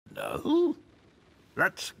know.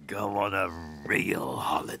 Let's go on a real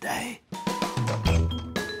holiday.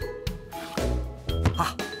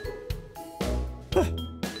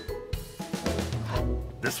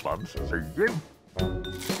 This one's for you.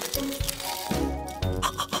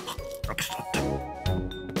 Excellent.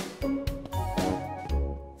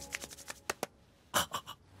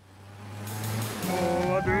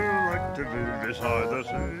 Oh, I do like to be beside the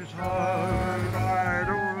seaside. I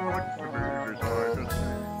do like to be beside the sea.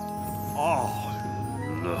 Oh,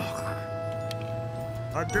 look.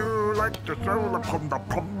 I do like to stroll upon the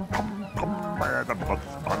pom-pom-pom where the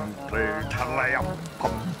buzzbums play tally-up,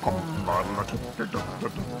 pom-pom.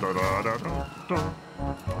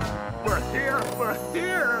 We're here, we're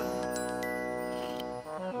here.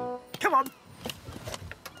 Come on.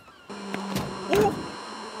 Oh.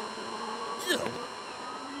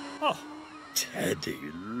 Oh, Teddy,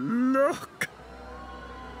 look.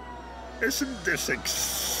 Isn't this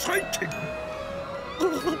exciting?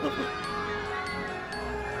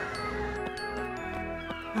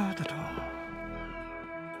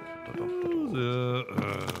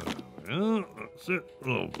 Yeah, that's it.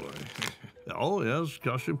 Oh, boy. Oh, yes,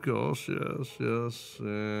 gosh, of course, yes.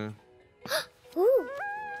 Ooh.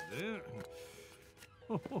 There.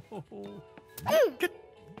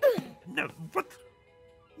 No, what?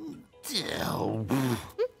 Oh.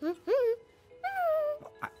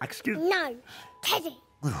 Excuse me. No, Teddy.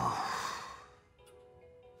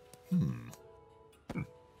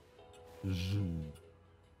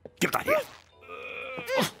 Give that here.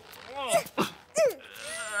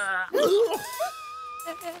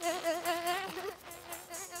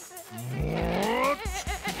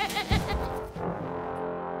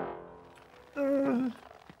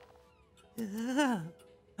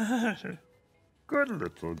 Good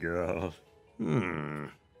little girl.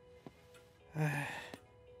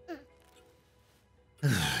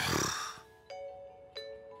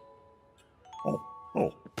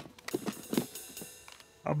 Oh.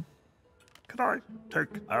 Can I take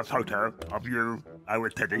a photo of you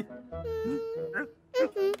with Teddy?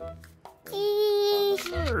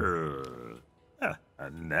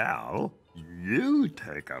 And now you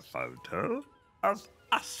take a photo of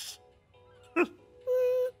us.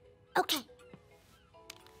 Okay.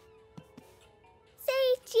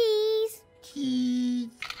 Say cheese. Cheese.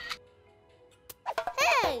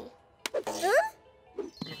 Hey! Huh?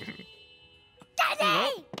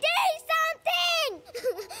 Daddy! Do something!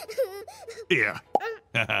 Here.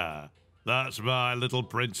 That's my little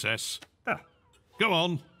princess. Come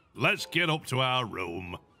on, let's get up to our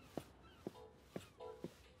room.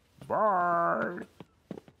 Bye.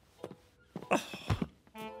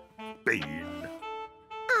 Bean.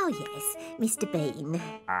 Oh, yes, Mr. Bean.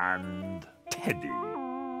 And Teddy.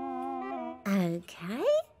 OK.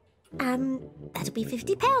 That'll be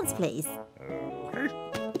 £50, please. Okay.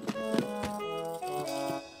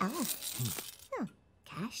 Oh,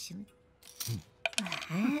 cash.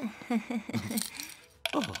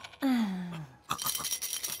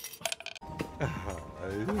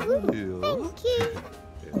 Thank you.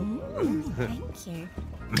 Thank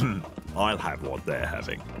you. I'll have what they're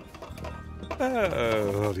having.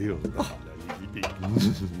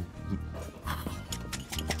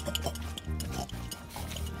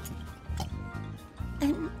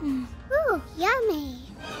 Ooh, yummy.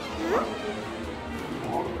 Huh?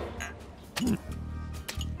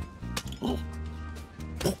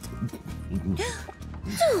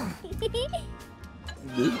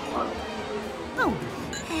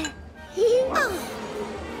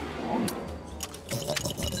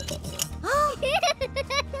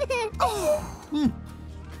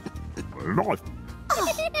 Life.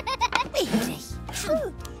 Really?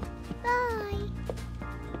 Bye.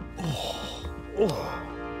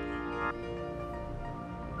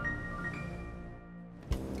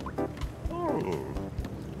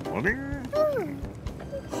 Morning.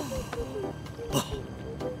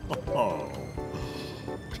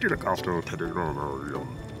 Did you look after Teddy?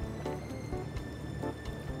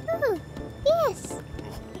 Oh, yes.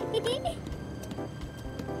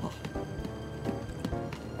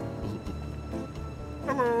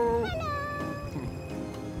 Hello.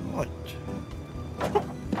 What?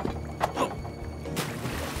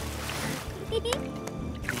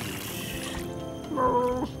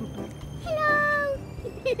 Hello. Hello.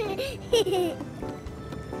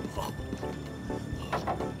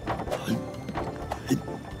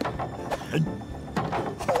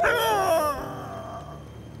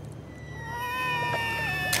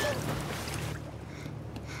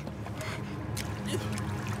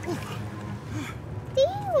 Do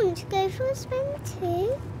you want to go for a swim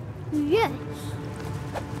too? Yes.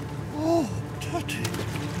 Oh, Teddy.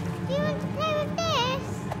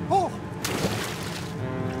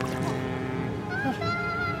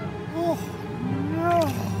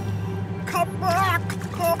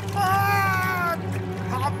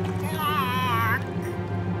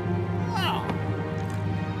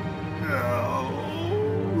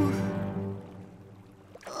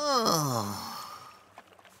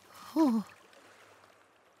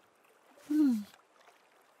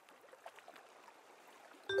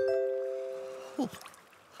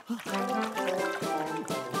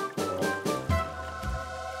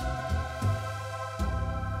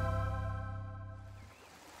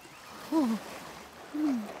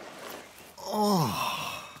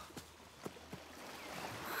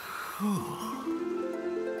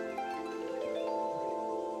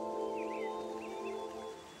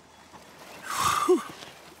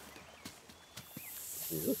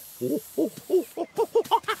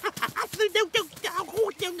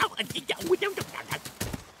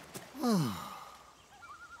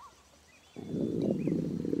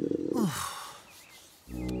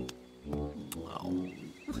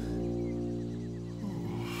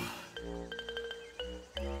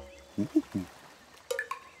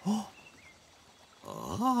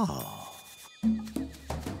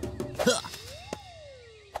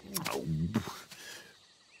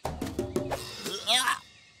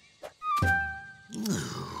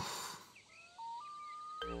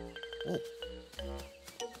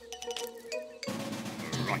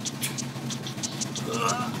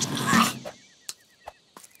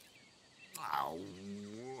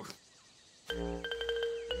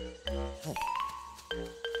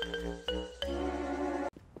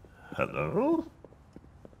 Hello?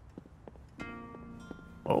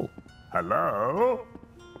 Oh, hello?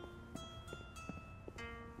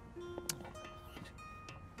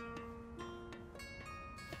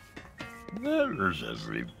 Where is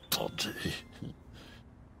everybody?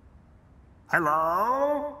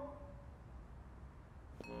 Hello?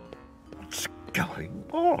 What's going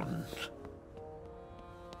on?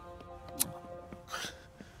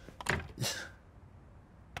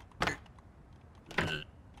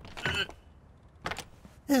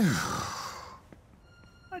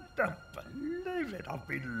 I don't believe it. I've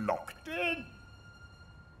been locked in.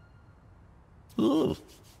 Oh,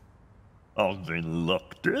 I've been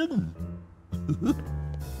locked in.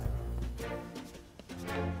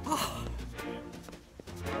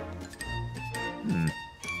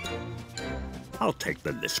 I'll take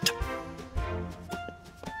the lift.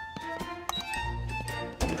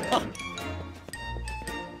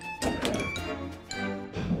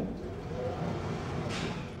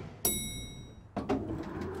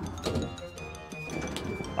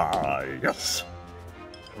 Ah, yes.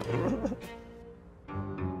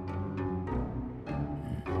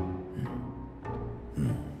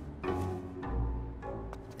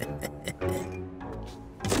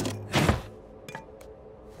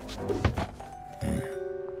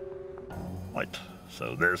 Right,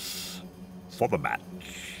 so this for the match.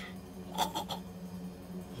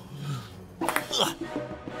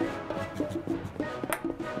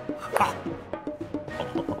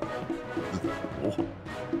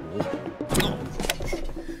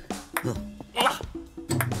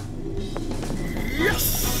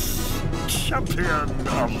 Yes! Champion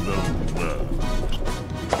of the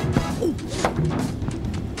world.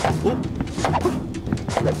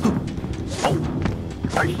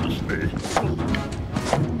 Gracious me.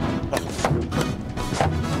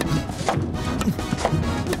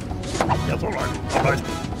 Yes, all right.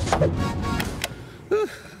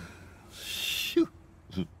 Shoo.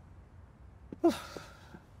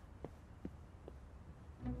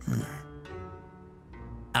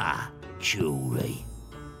 Ah, jewelry.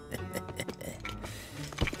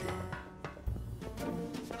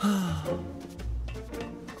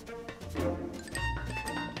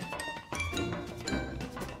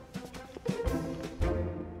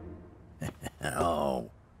 Oh,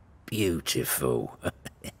 beautiful.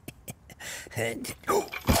 And,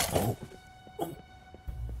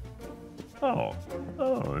 Oh,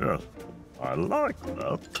 yes. I like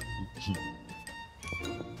that.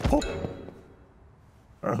 Oh.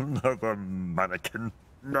 Another mannequin.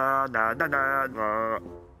 No, no, no, no, no.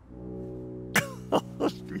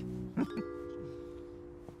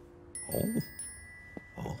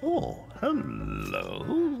 Oh, hello.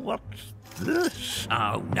 What's this?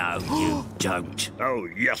 oh no, you don't. Oh,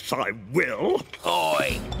 yes, I will.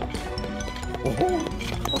 Oi! Oh,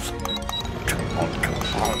 come on, come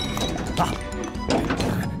on. Ah.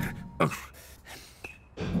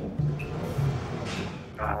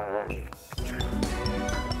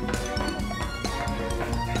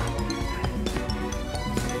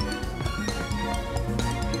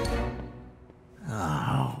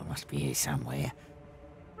 Oh, must be here somewhere.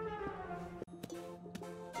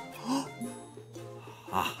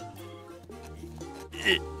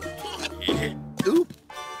 Oop.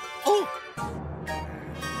 Oh.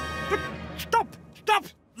 Stop! Stop!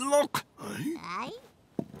 Look! Aye?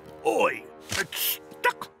 Oi! It's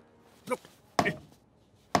stuck! Look!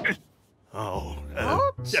 Oh,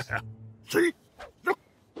 What? yeah. See? Look!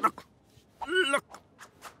 Look! Look!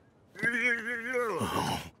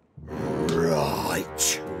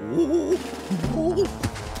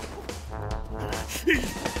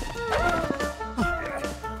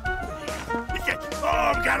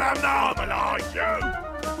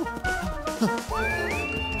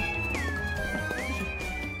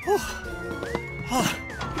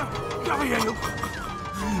 Come here, you.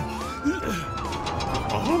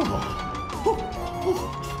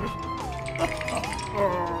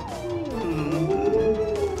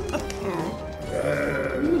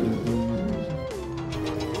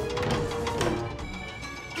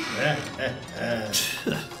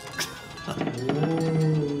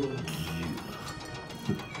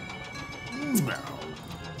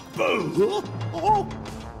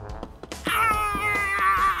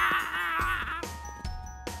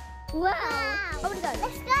 Wow. I want to go.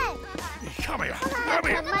 Let's go. Come here. Come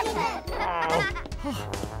here.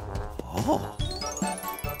 Hello.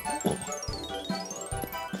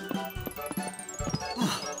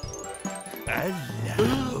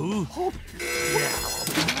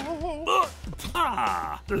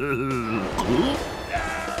 Ah.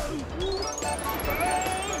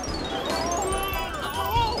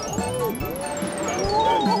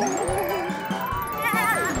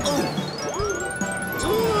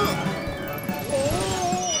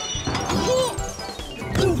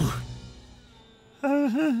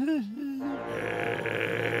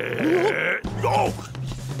 Oh,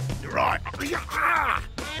 you're right. Ah.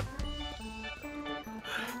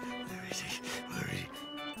 Where is he? Where is he?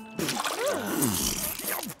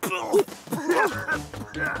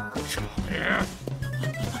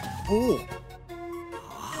 Oh.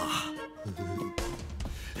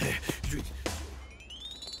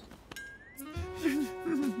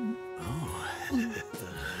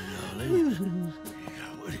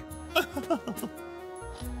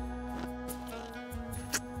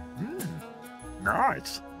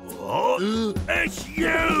 Nice. Oh, it's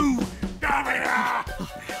you! Come here!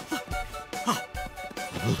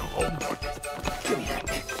 Give me that.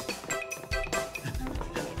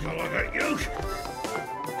 Come on, at you.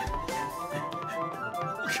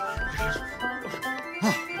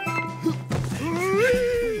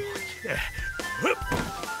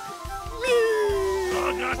 I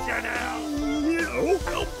got you now.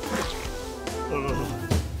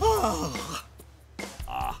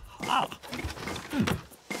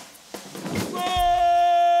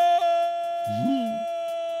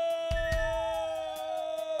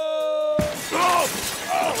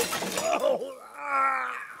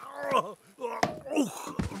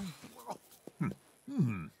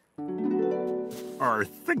 I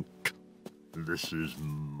think this is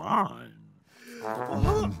mine.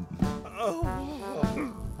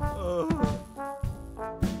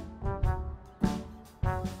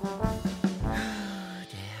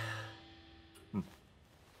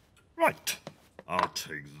 Right, I'll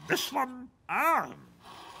take this one and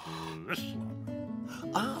this one.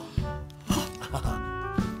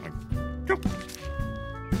 Here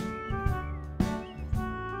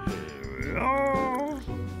we are.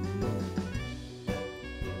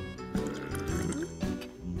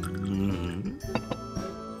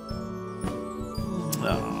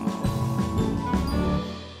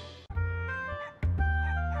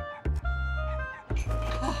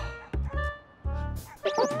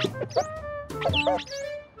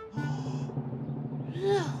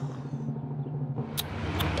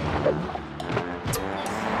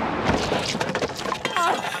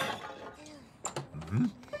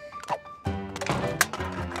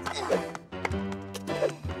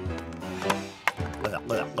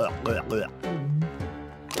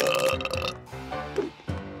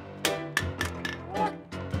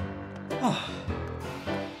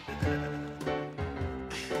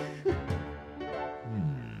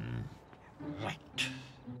 Right.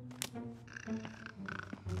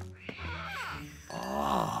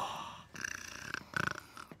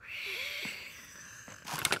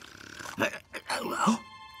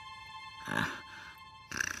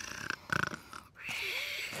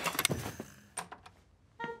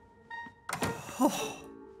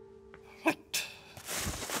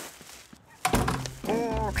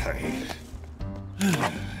 Okay.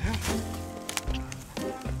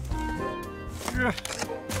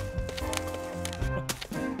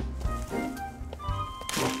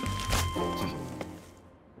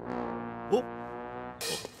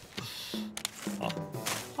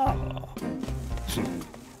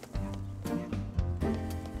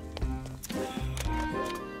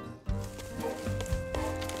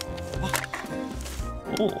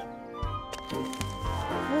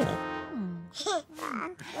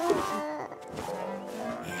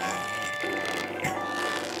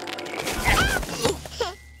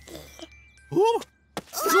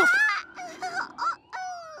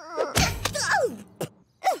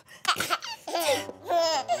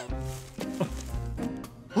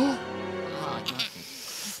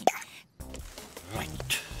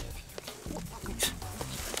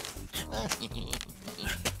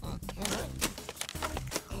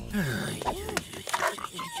 Here,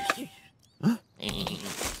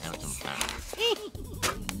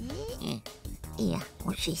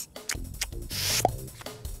 watch this.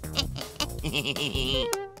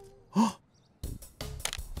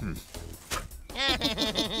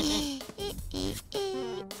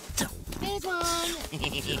 There's one.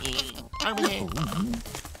 Over there.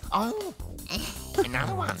 Oh,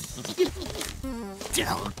 another one.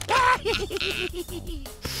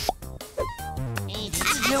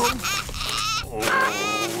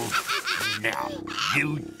 Now,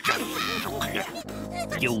 you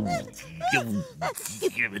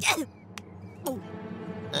give it. Oh.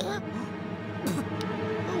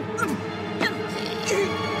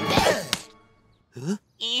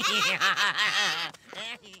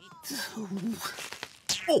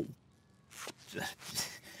 Oh.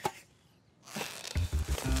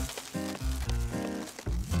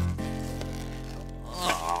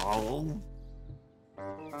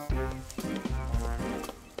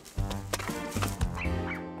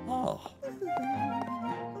 Oh.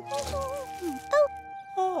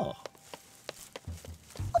 Oh.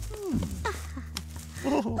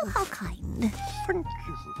 Oh, how kind. Thank you.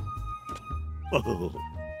 Oh.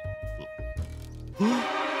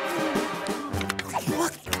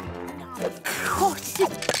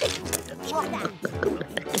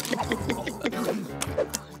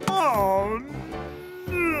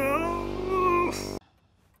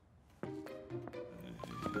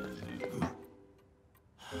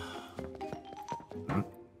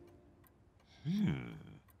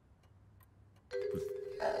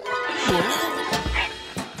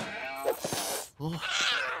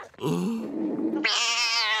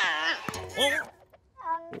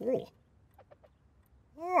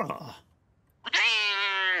 Oh, no.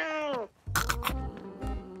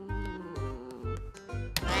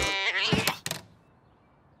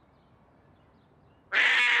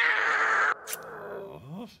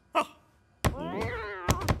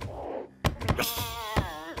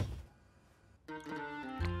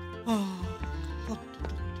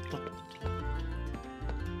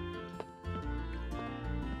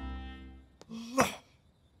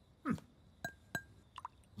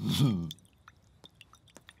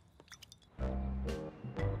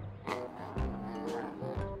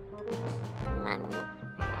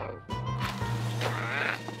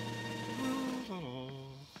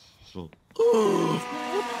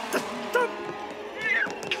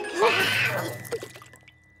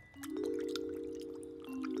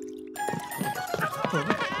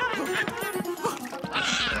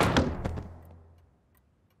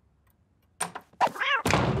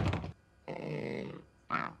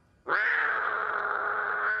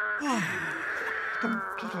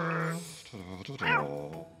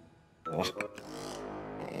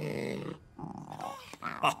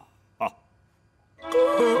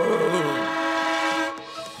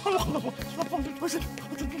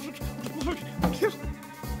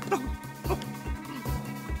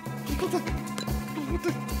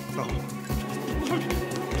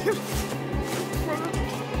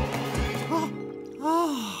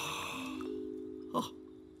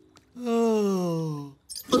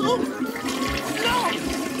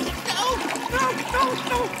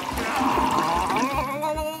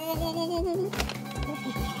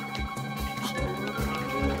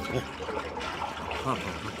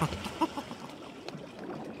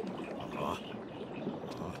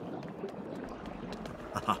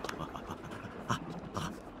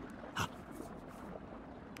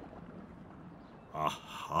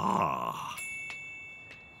 Aha!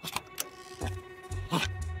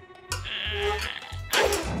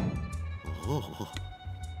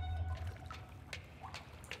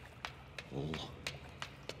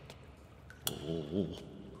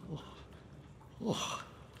 Oh.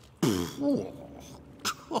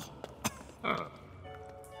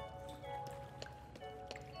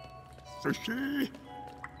 Fishy.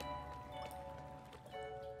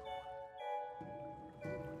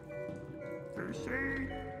 Fishy.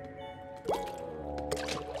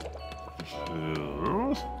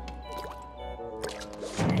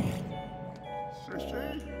 Fishy.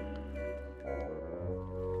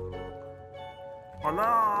 Hola.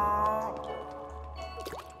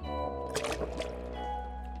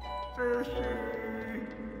 Fishy.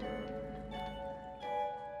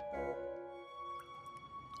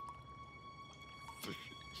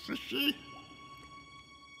 Fishy.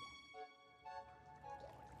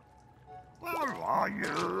 Where are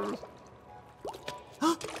you?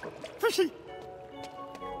 Fishy.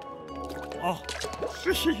 Oh,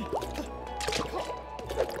 fishy.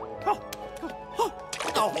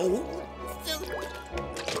 Oh.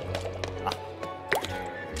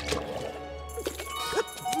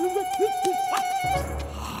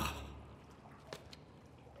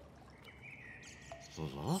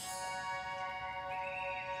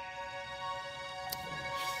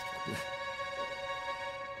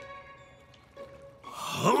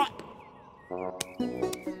 Oh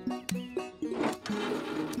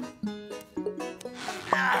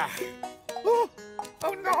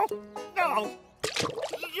no! No!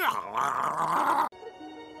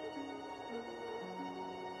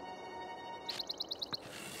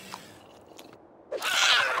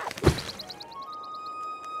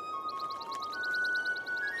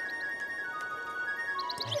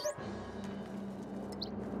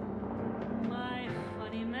 My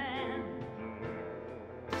funny man,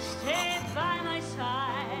 stay by my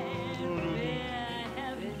side. Where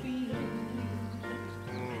have you been?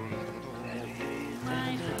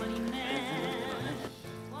 My funny man,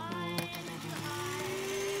 why did you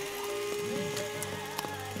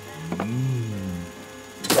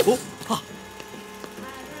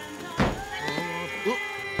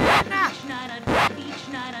each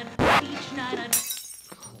night I'd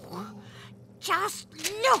Just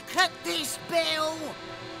look at this bill!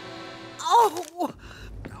 Oh!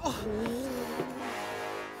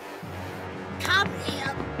 Come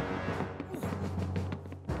here!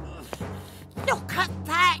 Look at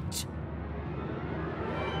that!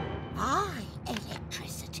 My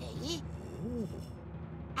electricity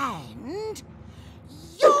and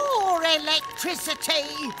your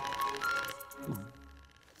electricity!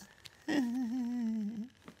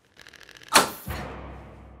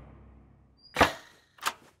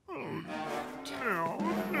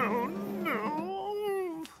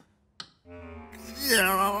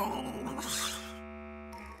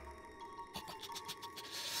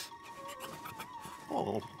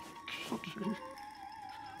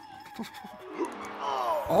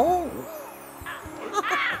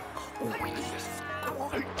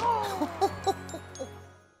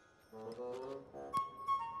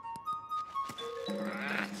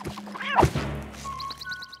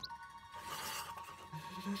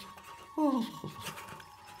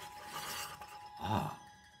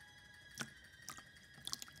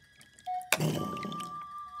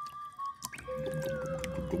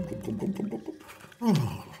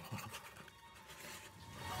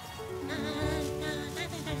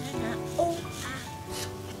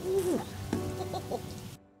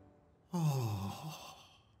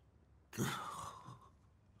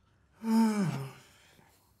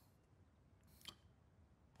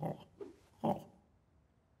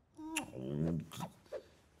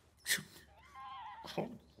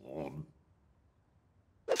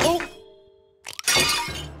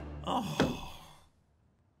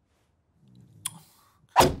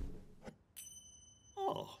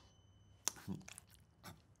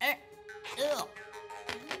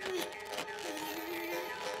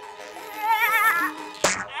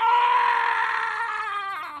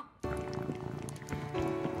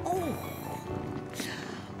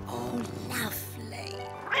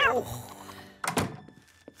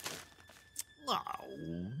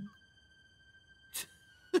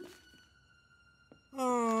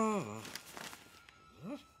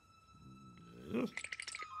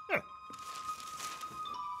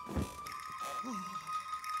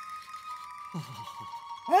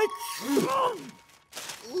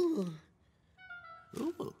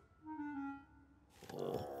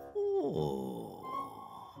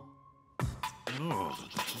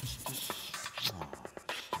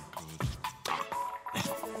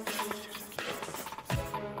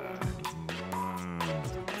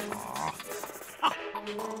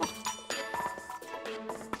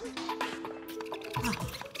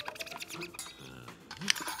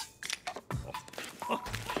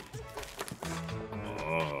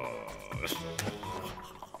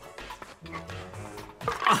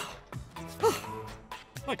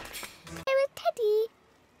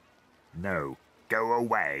 No, go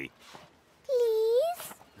away.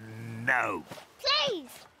 Please? No,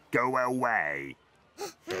 Please! go away.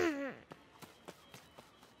 Daddy!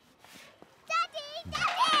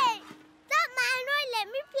 Daddy! That man won't let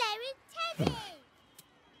me play with Teddy!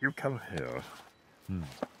 You come here.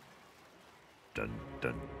 Dun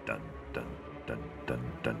dun dun dun dun dun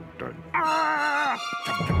dun dun. Ah!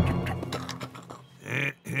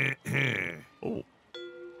 Oh.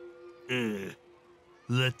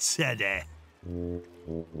 The teddy.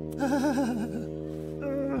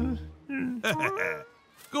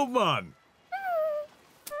 Come on.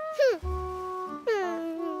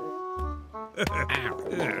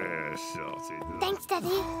 Sorted. Thanks,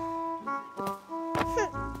 Daddy.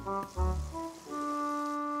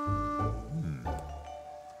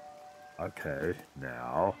 Okay,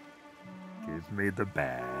 now, give me the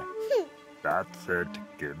bear. That's it,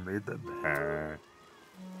 give me the bear.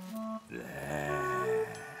 There.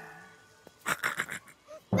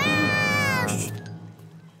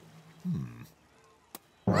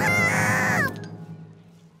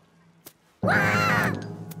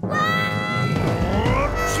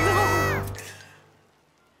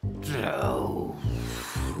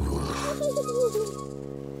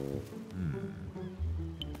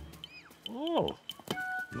 Oh,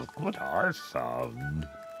 look what I found.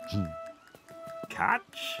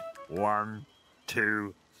 Catch. 1,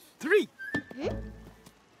 2, 3.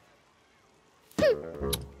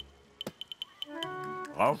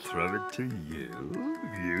 I'll throw it to you.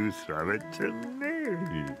 You throw it to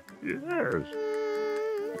me. Yes.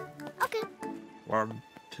 Okay. 1,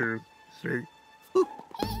 2, 3.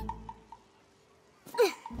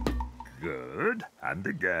 Good. And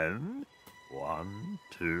again. 1,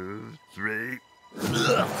 2, 3.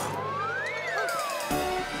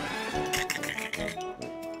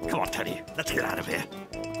 Come on, Teddy. Let's get out of here.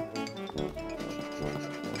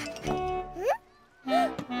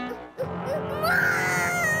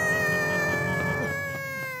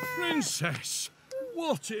 Princess,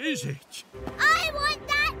 what is it? I want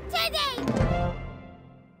that teddy!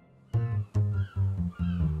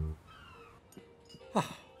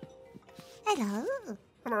 Hello.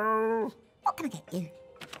 Hello. What can I get you?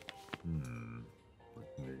 Let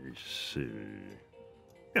me see.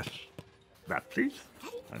 Yes. That, please.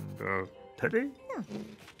 And, Teddy?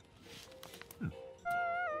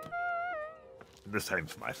 The same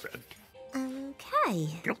for my friend. Okay.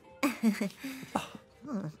 Yep.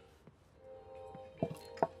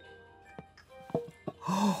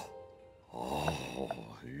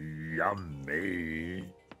 Oh, yummy.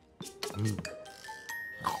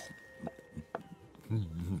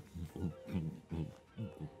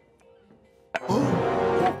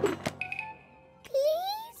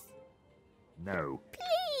 Please? No.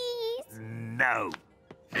 Please? No.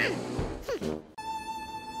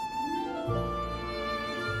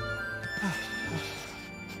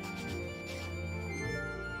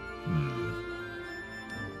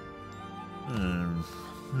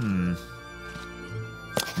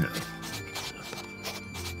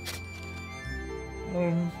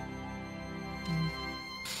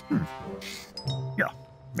 Yeah,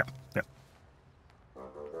 yeah, yeah.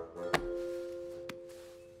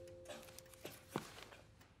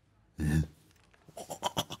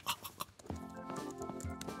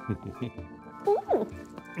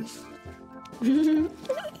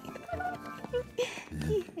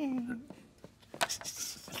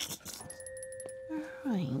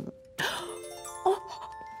 Right.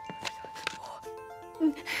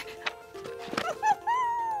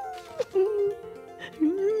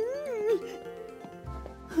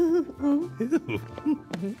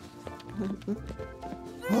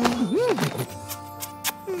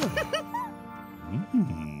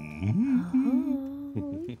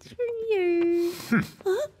 It's for you.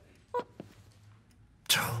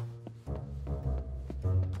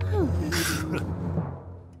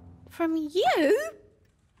 From you?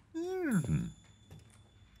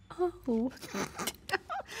 Oh.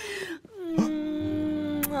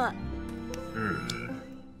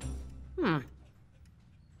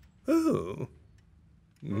 Oh.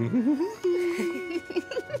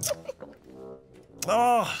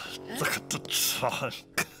 Oh, look at the time.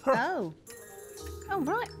 Oh. Oh,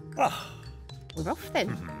 right. We're off then.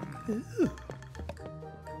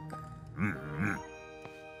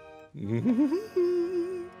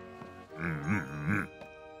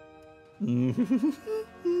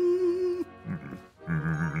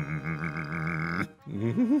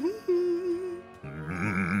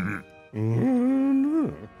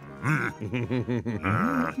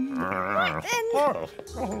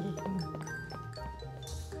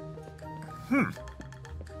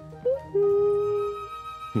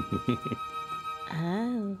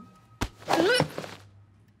 Oh.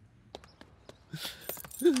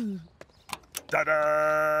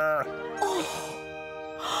 Ta-da!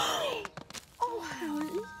 Oh, how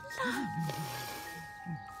lovely.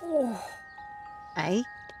 Oh. Eh?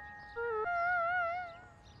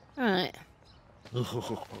 Right.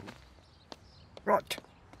 Right.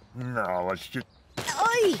 Now let's just...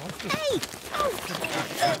 Oi! Hey!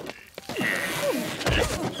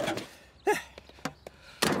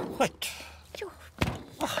 What?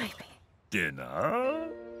 Baby. Dinner?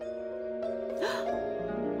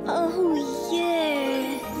 Oh,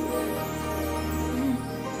 yeah.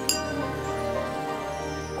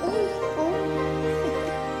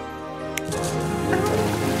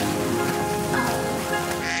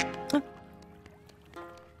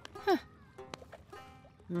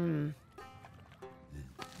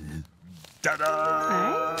 Ta-da!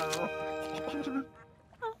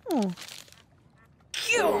 Oh.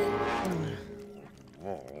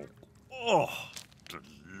 Oh,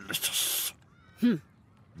 delicious. Come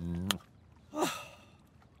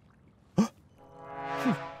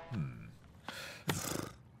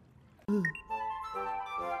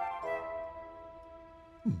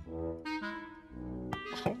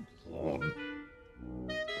on.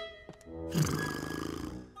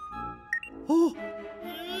 Oh,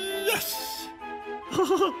 yes!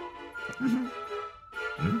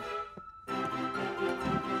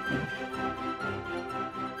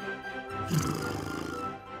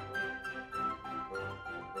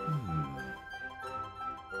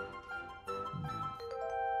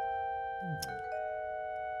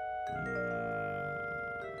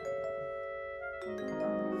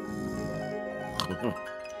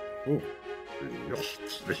 Oh, yes,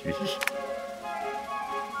 please.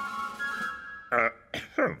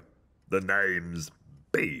 The name's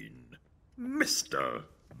Bean. Mr.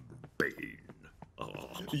 Bean. Oh.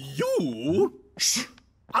 You? Shh!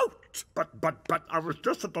 Out! But I was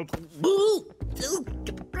just a little...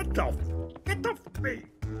 Get off! Get off me!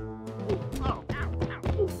 Oh, ow,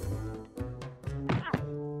 ow.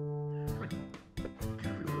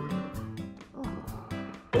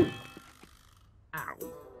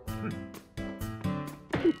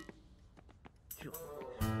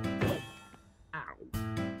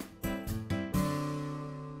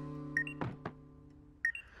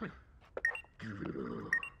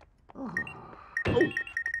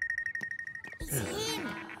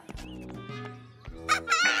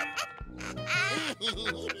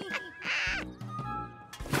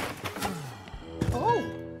 Oh!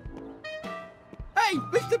 Hey,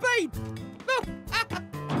 Mr. Bean! Look!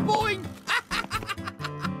 Boing!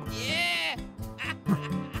 Yeah!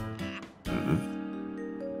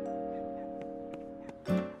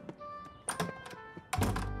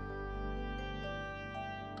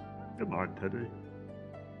 Come on, Teddy.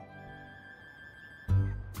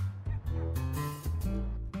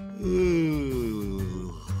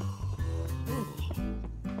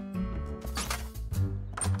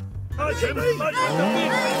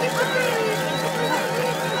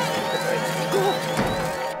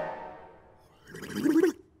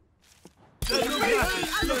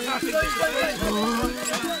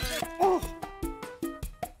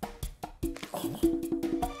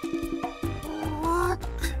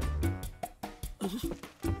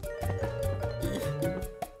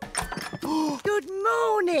 Good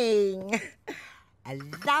morning. A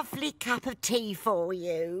lovely cup of tea for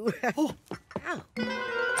you. Oh.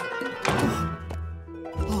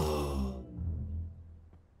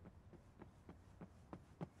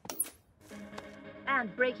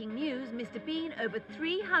 And breaking news, Mr. Bean, over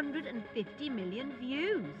 350 million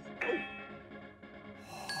views.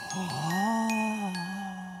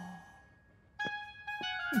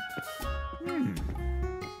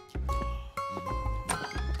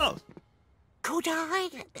 Oh, Could I?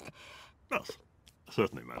 yes.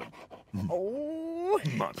 Certainly, madam. Oh.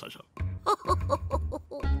 My pleasure.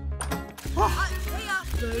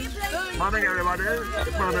 Morning, everybody.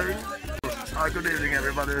 Good morning. Good evening,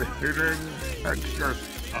 everybody. Evening.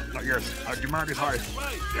 Yes. Do you mind if I...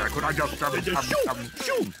 Yeah, could I just...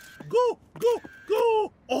 Shoo! Go, go,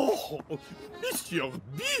 go! Oh, Mr.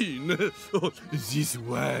 Bean! Oh, this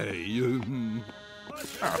way.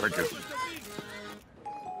 Thank you.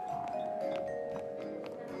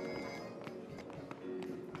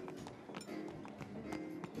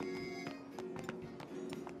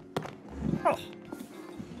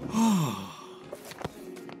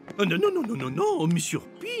 Oh, no, Monsieur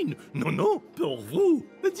Bean. Non, pour vous.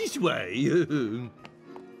 This way.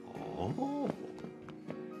 Oh.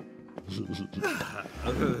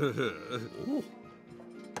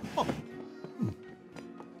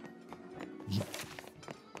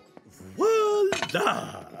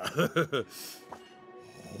 Voilà.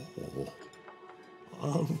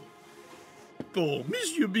 Pour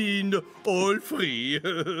Monsieur Bean, all free.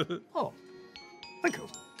 Oh, thank you.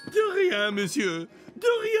 De rien, monsieur. De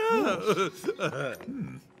rien.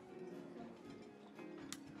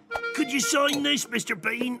 Could you sign this, Mr.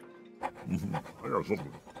 Bean?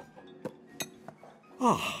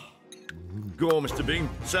 Go on, Mr. Bean.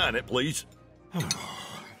 Sign it, please.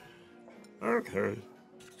 Okay.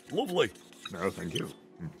 Lovely. No, thank you.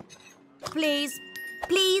 Please.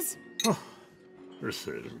 Please. Oh, this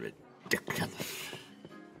is ridiculous.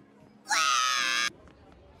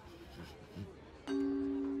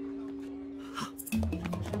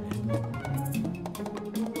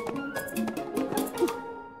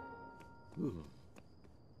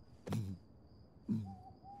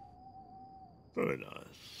 Very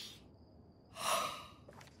nice.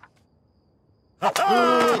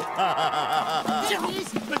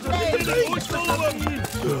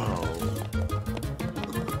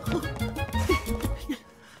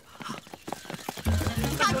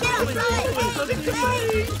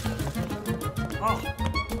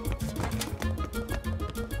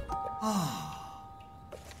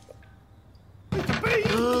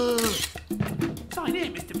 Sign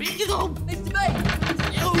here, Mr. Mr. Bean. You go. Mr. Bean!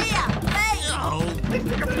 Here! Bean!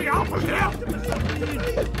 Get me off of here! Get up, Bean!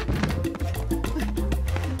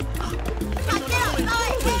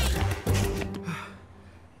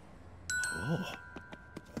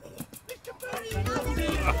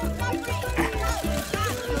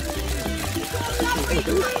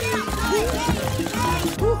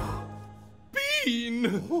 Bean!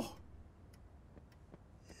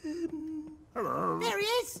 Hello. There he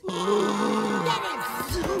is! Get him! Get up,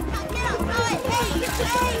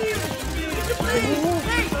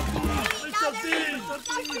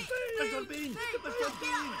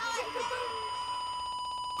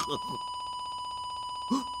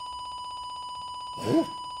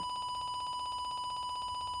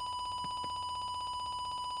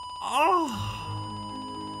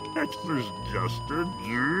 It was just a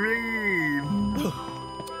dream.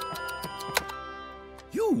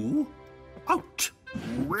 You? Out!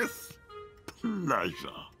 With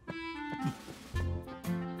pleasure.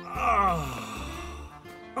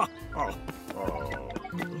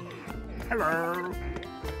 Hello.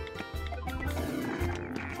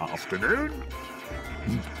 Afternoon.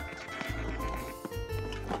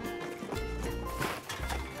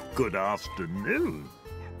 Good afternoon.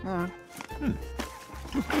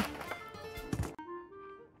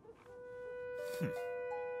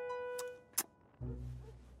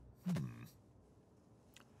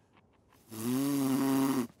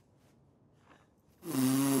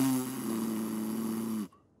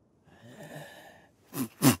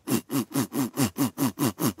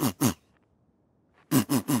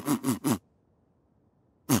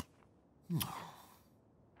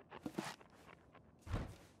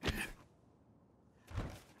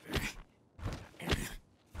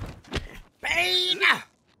 Bean!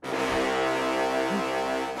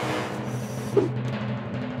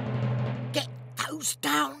 Get those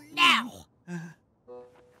down now!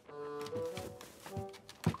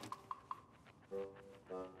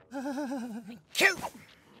 Thank you!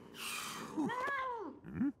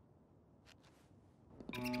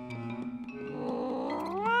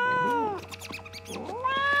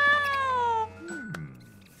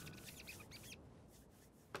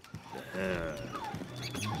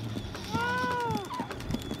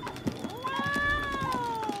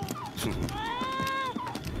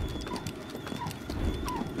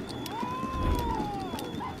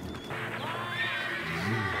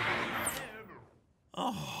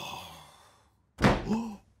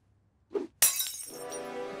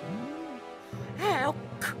 How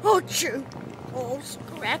could you, poor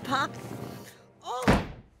scrapper? Oh!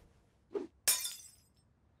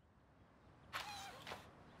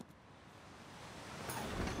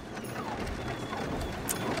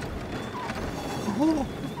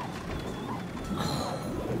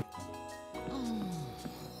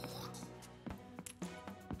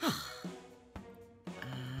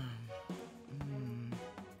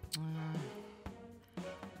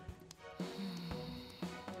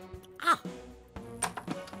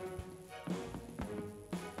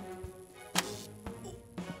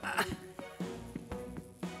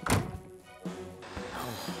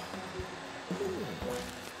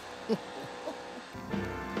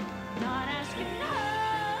 Not asking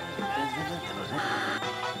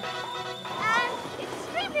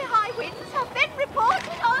extremely high winds have been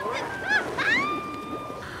reported on the...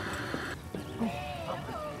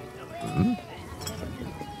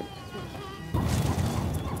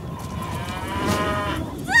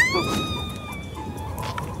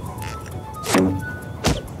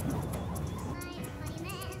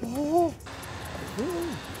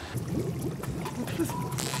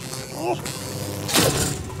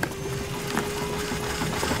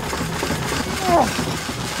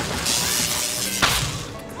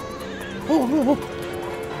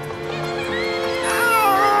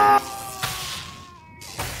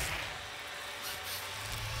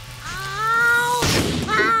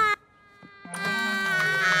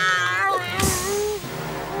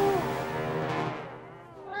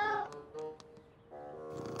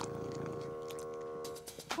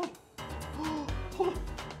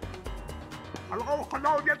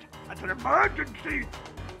 Hello, yes, it's an emergency.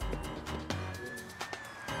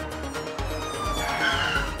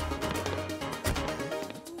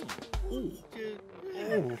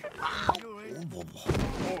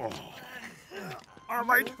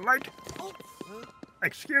 Wait.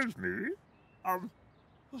 Excuse me.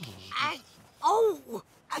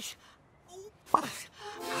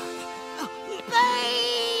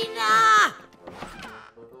 Bean!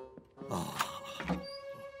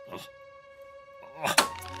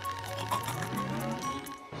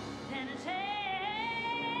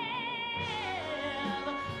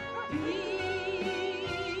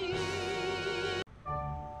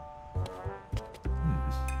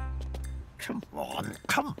 Come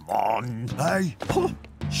on. Hey,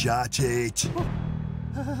 shut it.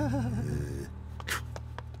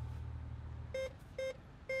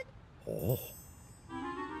 Oh.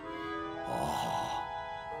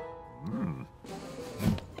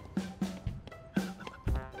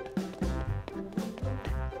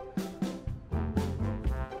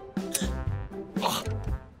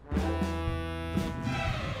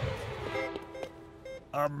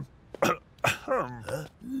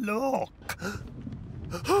 Look.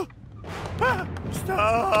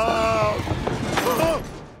 Stop!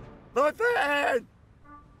 My fan!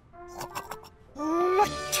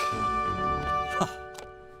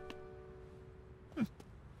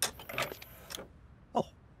 Oh.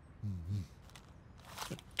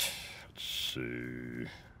 Let's see.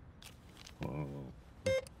 Oh.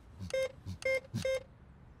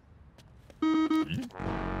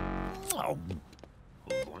 Oh.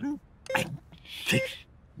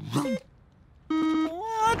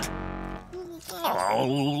 What?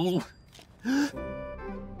 Oh.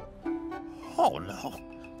 Oh no.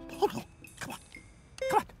 Oh no. Come on.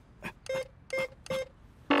 Come on.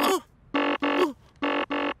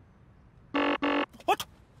 What?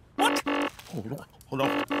 What? Hold on. Hold on.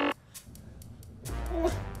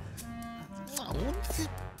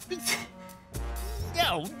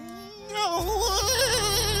 No. No.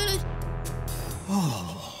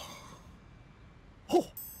 Oh.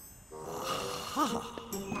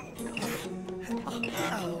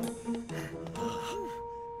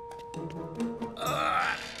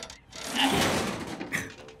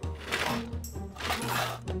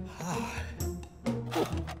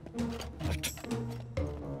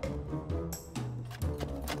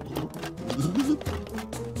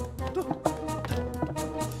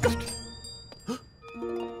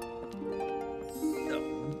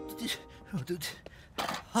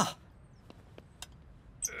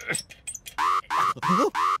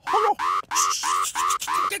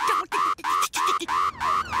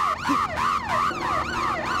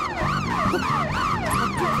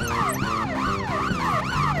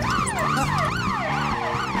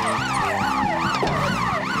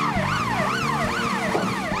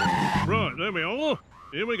 Right, there we are.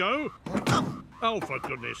 Here we go. Oh, for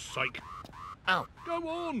goodness sake. Oh. Go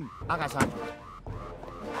on. Okay, son.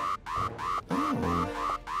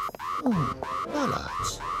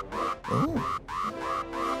 Bollards. Oh.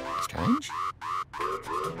 Strange.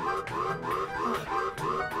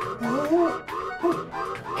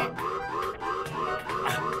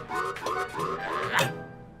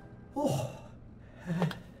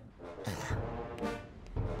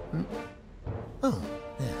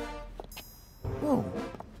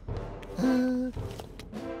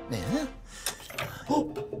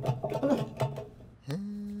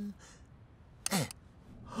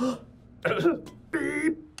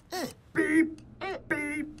 Beep. Beep.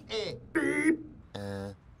 Beep. Beep.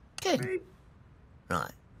 Good.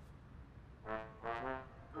 Right.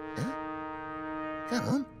 Come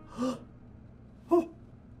on. Oh. Oh.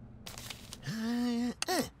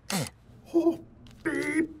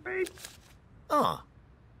 Beep. Beep. Oh.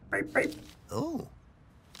 Beep. Beep. Oh.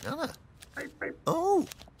 Another. Beep. Beep. Oh.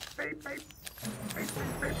 Beep. Beep.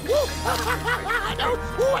 No!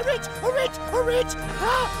 Oh, a rich!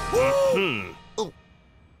 Oh.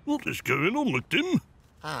 What is going on, Licton?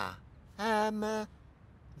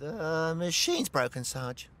 The machine's broken,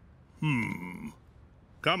 Sarge.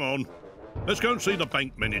 Come on. Let's go and see the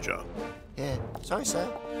bank manager. Yeah, sorry, sir.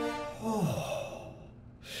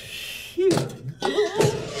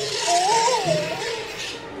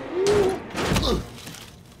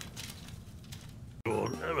 Go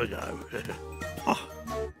on, there we go.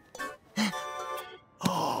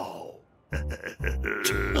 Oh.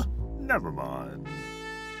 Never mind.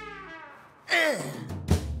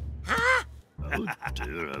 Oh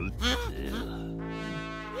dear, oh dear.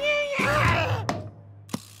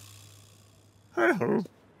 Hey-ho.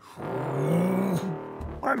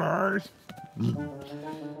 Bye-bye.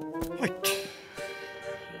 Right.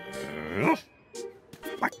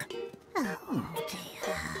 Back. Oh, dear.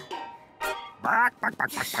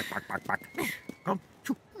 Back. Come.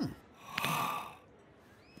 Choo.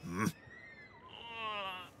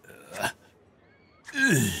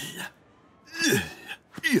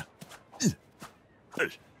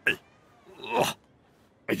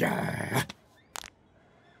 Yeah.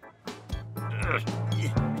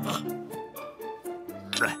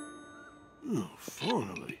 Oh,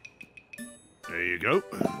 finally. There you go.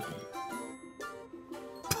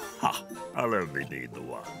 Ha! I'll only need the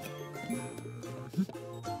one.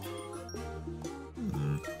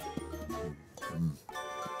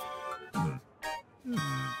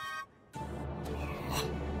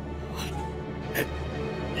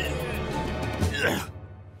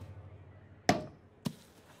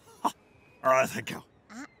 thank you.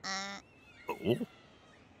 Oh. Look.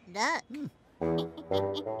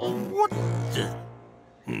 What the?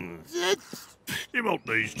 You want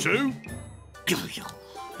these two?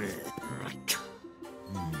 Right.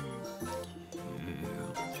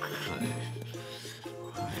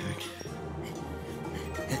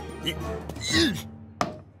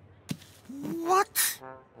 What?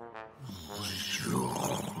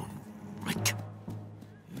 Right.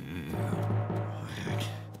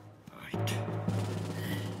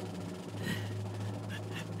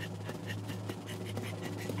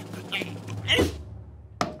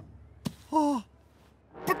 Oh.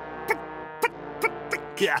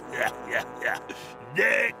 Yeah.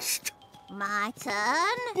 Next. My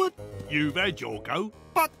turn. But You've had your go.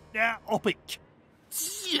 but now up it.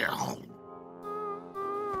 Here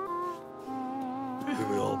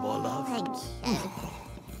we are, my love.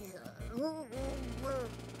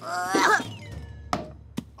 Thank you.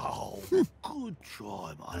 Oh, good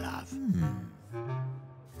try, my love.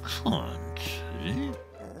 Can't see.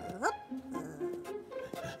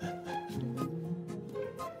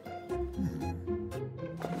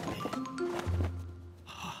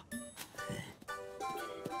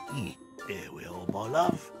 Here we are, my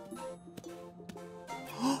love.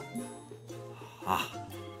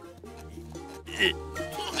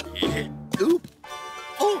 Oop.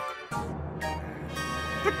 Oh.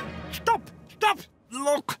 But stop.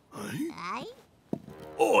 Look. Eh?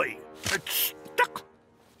 Oi, it's stuck.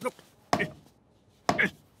 Look.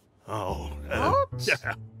 Oh,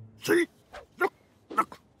 yeah. See? Look.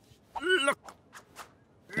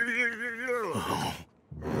 Oh.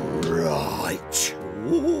 Right.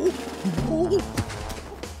 Ooh.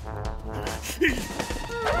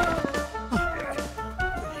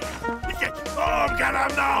 I'm gonna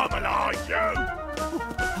normalise you.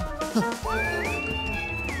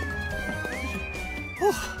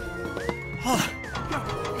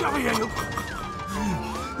 Come here, you.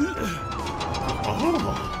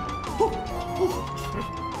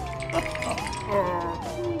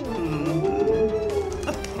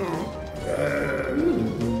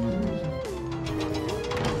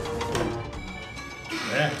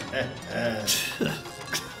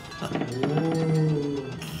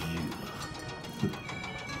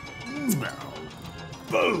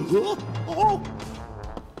 Boo!